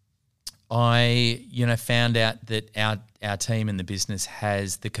 I found out that our team and the business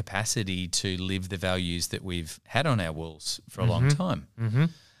has the capacity to live the values that we've had on our walls for a long time.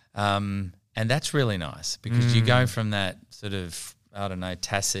 And that's really nice because you go from that sort of,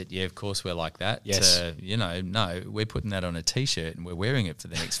 tacit, of course we're like that, to, no, we're putting that on a T-shirt and we're wearing it for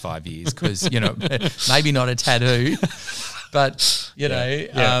the next 5 years because, maybe not a tattoo, but,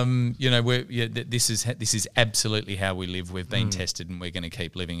 this is absolutely how we live. We've been tested and we're going to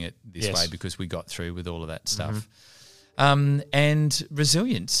keep living it this way because we got through with all of that stuff. And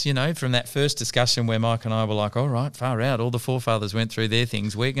resilience, from that first discussion where Mike and I were like, all right, far out, all the forefathers went through their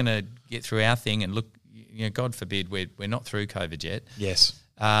things. We're going to get through our thing and look, God forbid we're not through COVID yet. Yes.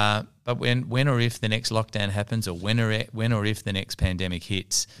 But when or if the next lockdown happens, or when or if the next pandemic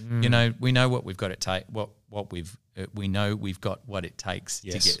hits, we know what we've got we know we've got what it takes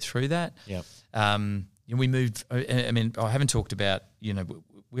to get through that. Yep. We moved. I haven't talked about.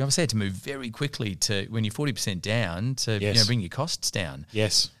 We obviously had to move very quickly to when you're 40% down to bring your costs down.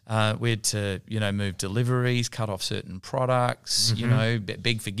 Yes. We had to move deliveries, cut off certain products.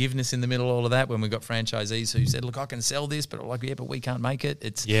 Beg forgiveness in the middle of all of that when we got franchisees who said, "Look, I can sell this," but but we can't make it.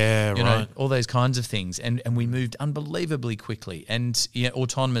 It's right. All those kinds of things, and we moved unbelievably quickly and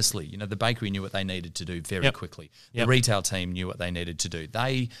autonomously. The bakery knew what they needed to do very quickly. The retail team knew what they needed to do.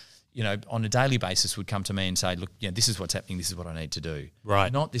 They on a daily basis would come to me and say, look, this is what's happening. This is what I need to do.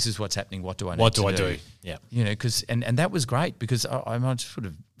 Right. Not this is what's happening. What do I need to do? What do I do? Yeah. Because and that was great because I just would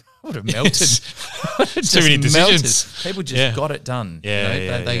have melted. Too many decisions. Melted. People just got it done.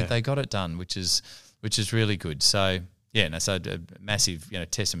 They got it done, which is really good. So so a massive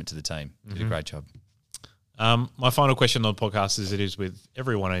testament to the team. Did a great job. My final question on the podcast, as it is with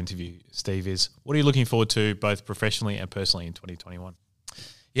everyone I interview, Steve, is what are you looking forward to both professionally and personally in 2021?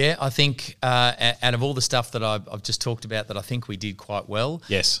 Yeah, I think out of all the stuff that I've just talked about that I think we did quite well,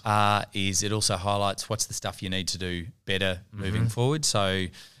 yes, is it also highlights what's the stuff you need to do better moving forward. So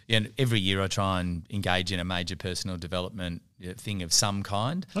every year I try and engage in a major personal development thing of some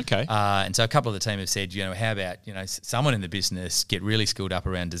kind. Okay. And so a couple of the team have said, how about, someone in the business get really skilled up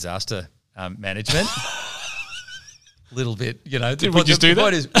around disaster management. little bit, Did we just do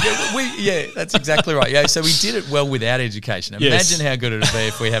that? Yeah, that's exactly right. Yeah, so we did it well without education. Yes. Imagine how good it would be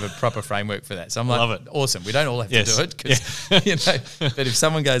if we have a proper framework for that. So I'm like, Love it. Awesome. We don't all have to do it, but if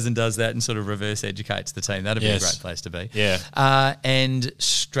someone goes and does that and sort of reverse educates the team, that'd be a great place to be. Yeah. And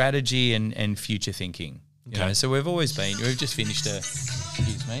strategy and future thinking. Okay. So we've just finished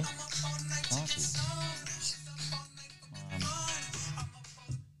excuse me.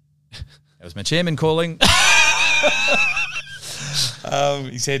 That was my chairman calling.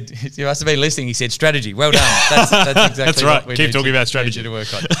 He said, you must have been listening. He said, strategy. Well done. That's exactly That's right. What we Keep talking about strategy to work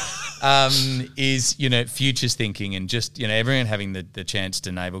on. Is futures thinking and just everyone having the chance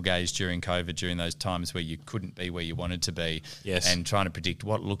to navel gaze during COVID, during those times where you couldn't be where you wanted to be, and trying to predict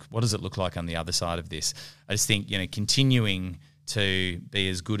what does it look like on the other side of this. I just think continuing to be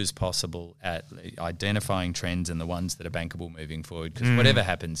as good as possible at identifying trends and the ones that are bankable moving forward. Because whatever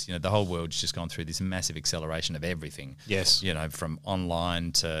happens, the whole world's just gone through this massive acceleration of everything. Yes. From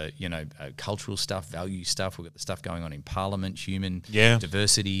online to, cultural stuff, value stuff. We've got the stuff going on in Parliament, human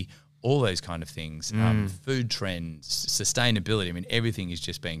diversity, all those kind of things. Food trends, sustainability. I mean, everything is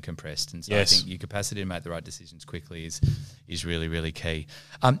just being compressed. And so I think your capacity to make the right decisions quickly is really, really key.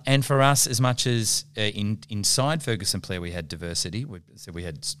 And for us, as much as inside Ferguson Plarre we had diversity, so we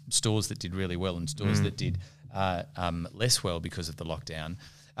had stores that did really well and stores that did less well because of the lockdown,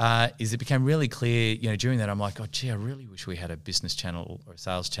 is it became really clear, during that I'm like, oh, gee, I really wish we had a business channel or a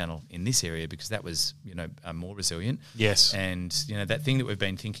sales channel in this area because that was, more resilient. Yes. And, that thing that we've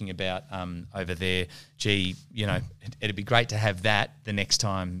been thinking about over there, gee, it'd be great to have that the next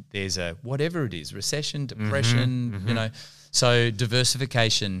time there's a, whatever it is, recession, depression, So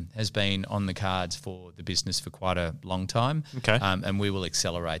diversification has been on the cards for the business for quite a long time. Okay. And we will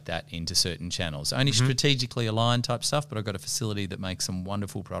accelerate that into certain channels. Only strategically aligned type stuff, but I've got a facility that makes some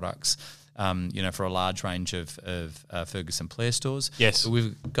wonderful products, for a large range of Ferguson Plarre stores. Yes. But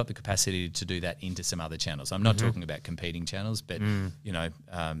we've got the capacity to do that into some other channels. I'm not talking about competing channels, but,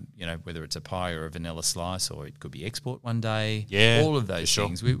 whether it's a pie or a vanilla slice or it could be export one day. Yeah, all of those sure.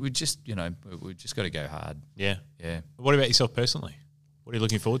 things. We just, we just got to go hard. Yeah. Yeah. What about yourself personally? What are you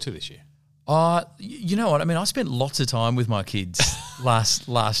looking forward to this year? You know what? I mean, I spent lots of time with my kids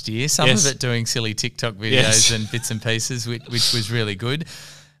last year. Some of it doing silly TikTok videos and bits and pieces, which was really good.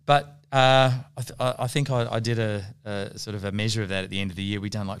 But I think I did a sort of a measure of that at the end of the year.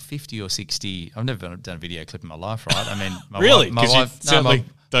 We've done like 50 or 60. I've never done a video clip in my life, right? I mean,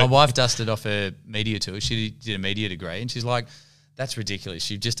 my wife dusted off her media tour. She did a media degree, and she's like, that's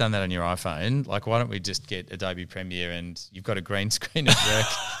ridiculous. You've just done that on your iPhone. Like, why don't we just get Adobe Premiere and you've got a green screen at work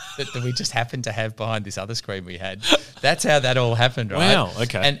that we just happened to have behind this other screen we had. That's how that all happened, right? Wow,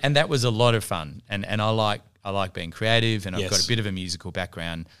 okay. And that was a lot of fun. And I like being creative, and I've got a bit of a musical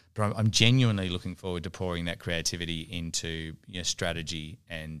background, but I'm genuinely looking forward to pouring that creativity into strategy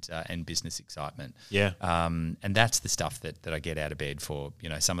and business excitement. Yeah. And that's the stuff that I get out of bed for.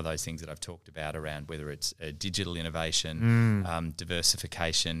 Some of those things that I've talked about around whether it's digital innovation,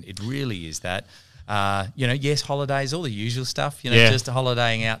 diversification. It really is that. Yes, holidays, all the usual stuff. Just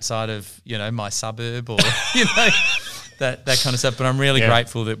holidaying outside of my suburb or that kind of stuff. But I'm really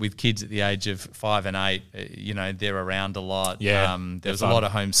grateful that with kids at the age of 5 and 8, they're around a lot. Yeah, there was a lot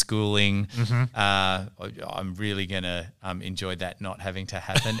of homeschooling. I'm really going to enjoy that not having to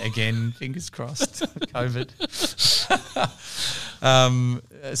happen again. Fingers crossed. COVID.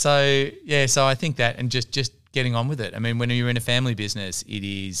 So I think that, and just getting on with it. I mean, when you're in a family business, it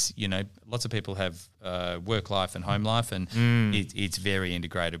is, lots of people have work life and home life, and it's very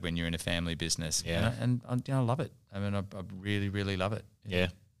integrated when you're in a family business. Yeah. And I love it. I mean, I really, really love it. Yeah.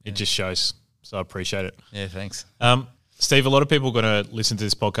 It just shows. So I appreciate it. Yeah, thanks. Steve, a lot of people are going to listen to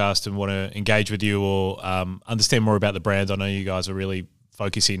this podcast and want to engage with you or understand more about the brands. I know you guys are really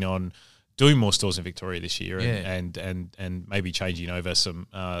focusing on doing more stores in Victoria this year and maybe changing over some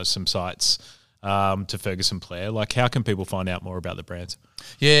sites to Ferguson Plarre. Like, how can people find out more about the brands?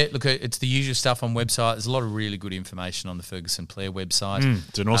 Yeah, look, it's the usual stuff on website. There's a lot of really good information on the Ferguson Plarre website.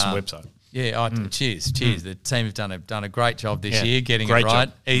 It's an awesome website. Yeah, cheers. The team have done a great job this year getting it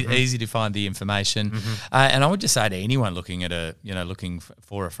right. Easy to find the information, and I would just say to anyone looking at looking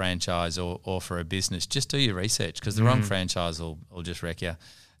for a franchise or for a business, just do your research, because the wrong franchise will just wreck you.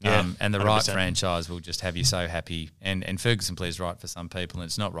 And the 100%. Right franchise will just have you so happy. And Ferguson Plarre is right for some people, and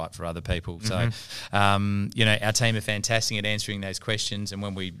it's not right for other people. So, our team are fantastic at answering those questions. And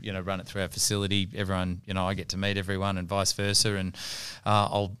when we, run it through our facility, everyone, I get to meet everyone and vice versa. And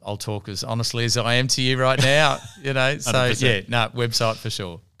I'll talk as honestly as I am to you right now. So 100%. Website for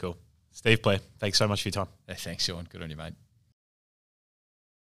sure. Cool. Steve Plarre, thanks so much for your time. Thanks, Sean. Good on you, mate.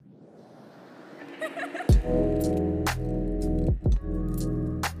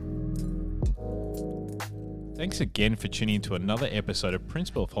 Thanks again for tuning into another episode of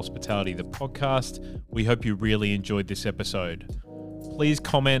Principle of Hospitality, the podcast. We hope you really enjoyed this episode. Please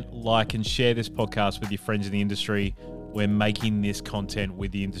comment, like, and share this podcast with your friends in the industry. We're making this content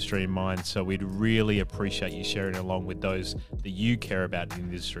with the industry in mind, so we'd really appreciate you sharing along with those that you care about in the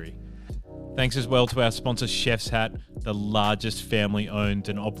industry. Thanks as well to our sponsor, Chef's Hat, the largest family-owned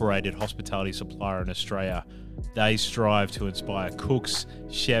and operated hospitality supplier in Australia. They strive to inspire cooks,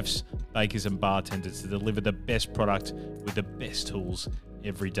 chefs, bakers and bartenders to deliver the best product with the best tools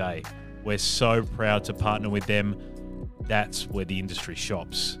every day. We're so proud to partner with them. That's where the industry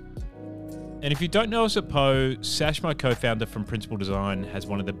shops. And if you don't know us at Poe, Sash, my co-founder from Principle Design, has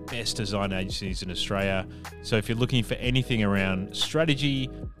one of the best design agencies in Australia. So if you're looking for anything around strategy,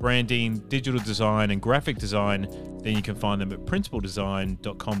 branding, digital design and graphic design, then you can find them at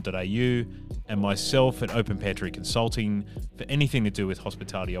principledesign.com.au, and myself at Open Pantry Consulting for anything to do with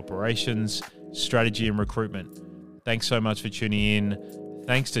hospitality operations, strategy and recruitment. Thanks so much for tuning in.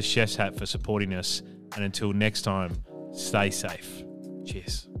 Thanks to Chef's Hat for supporting us. And until next time, stay safe.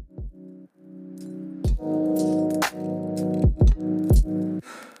 Cheers.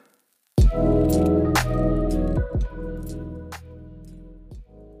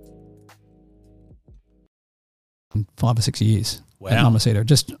 In 5 or 6 years Wow. at Mamacita.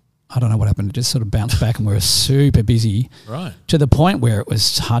 Just, I don't know what happened. It just sort of bounced back and we were super busy. Right. To the point where it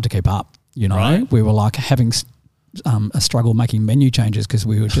was hard to keep up, you know. Right. We were like having a struggle making menu changes because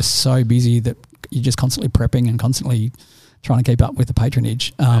we were just so busy that you're just constantly prepping and constantly trying to keep up with the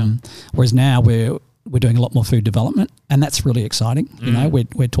patronage. Whereas now we're doing a lot more food development, and that's really exciting. You know,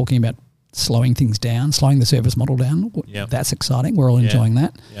 we're talking about slowing things down, slowing the service model down. Yep. That's exciting. We're all enjoying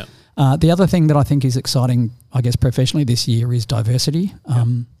that. Yep. The other thing that I think is exciting, I guess, professionally this year is diversity.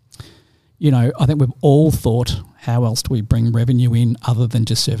 You know, I think we've all thought, how else do we bring revenue in other than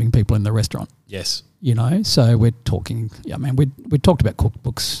just serving people in the restaurant? Yes. You know, so we're talking, we talked about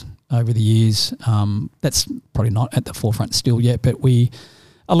cookbooks over the years. That's probably not at the forefront still yet, but we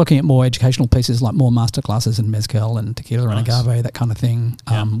are looking at more educational pieces like more masterclasses in mezcal and tequila and agave, that kind of thing.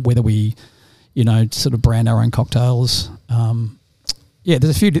 Whether we, you know, sort of brand our own cocktails.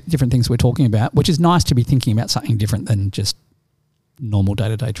 There's a few different things we're talking about, which is nice to be thinking about something different than just normal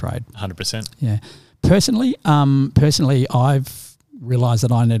day-to-day trade. 100%. Yeah. Personally, I've realised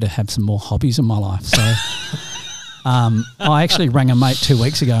that I need to have some more hobbies in my life. So I actually rang a mate 2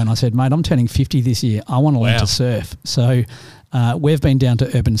 weeks ago and I said, mate, I'm turning 50 this year. I want to learn to surf. So we've been down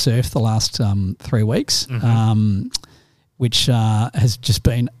to Urban Surf the last 3 weeks, which has just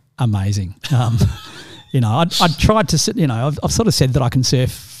been amazing. You know, I tried to sit, you know, I've sort of said that I can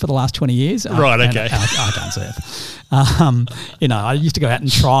surf for the last 20 years. Right, okay. I can't surf. You know, I used to go out and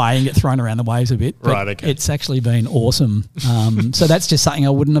try and get thrown around the waves a bit. But right, okay. It's actually been awesome. So that's just something I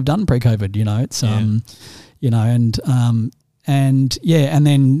wouldn't have done pre-COVID, you know. It's, you know, and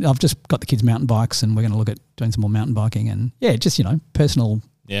then I've just got the kids' mountain bikes and we're going to look at doing some more mountain biking and, just, you know, personal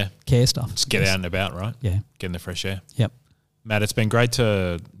care stuff. Just get out and about, right? Yeah. Get in the fresh air. Yep. Matt, it's been great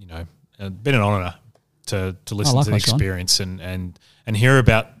to, you know, been an honour to listen to the experience and hear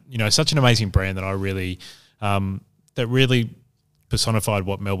about, you know, such an amazing brand that I really that really personified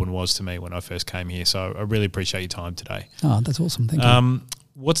what Melbourne was to me when I first came here. So I really appreciate your time today. Oh, that's awesome. Thank you.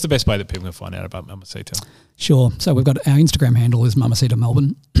 What's the best way that people can find out about Mamacita? Sure. So we've got our Instagram handle is Mamacita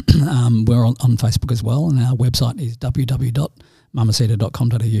Melbourne. We're on Facebook as well, and our website is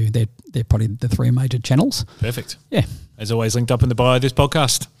www.mamacita.com.au. They're probably the three major channels. Perfect. Yeah. As always, linked up in the bio of this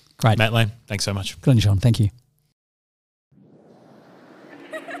podcast. Great. Matt Lane, thanks so much. Good on you, Sean. Thank you.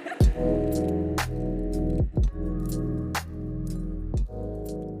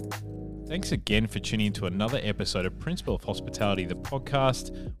 Thanks again for tuning into another episode of Principle of Hospitality, the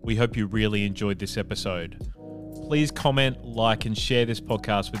podcast. We hope you really enjoyed this episode. Please comment, like, and share this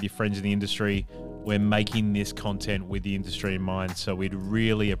podcast with your friends in the industry. We're making this content with the industry in mind, so we'd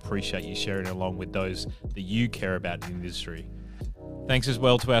really appreciate you sharing along with those that you care about in the industry. Thanks as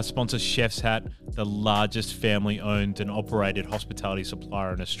well to our sponsor, Chef's Hat, the largest family-owned and operated hospitality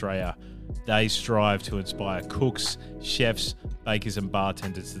supplier in Australia. They strive to inspire cooks, chefs, bakers and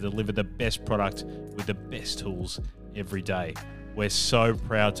bartenders to deliver the best product with the best tools every day. We're so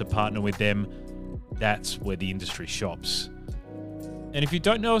proud to partner with them. That's where the industry shops. And if you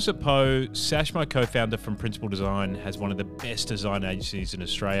don't know us at Poe, Sash, my co-founder from Principle Design, has one of the best design agencies in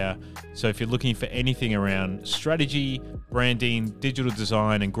Australia. So if you're looking for anything around strategy, branding, digital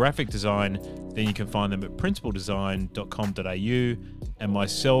design and graphic design, then you can find them at principledesign.com.au, and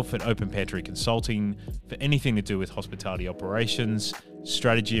myself at Open Pantry Consulting for anything to do with hospitality operations,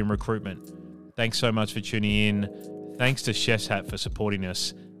 strategy and recruitment. Thanks so much for tuning in. Thanks to Chef's Hat for supporting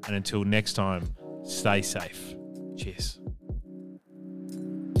us. And until next time, Stay safe. Cheers.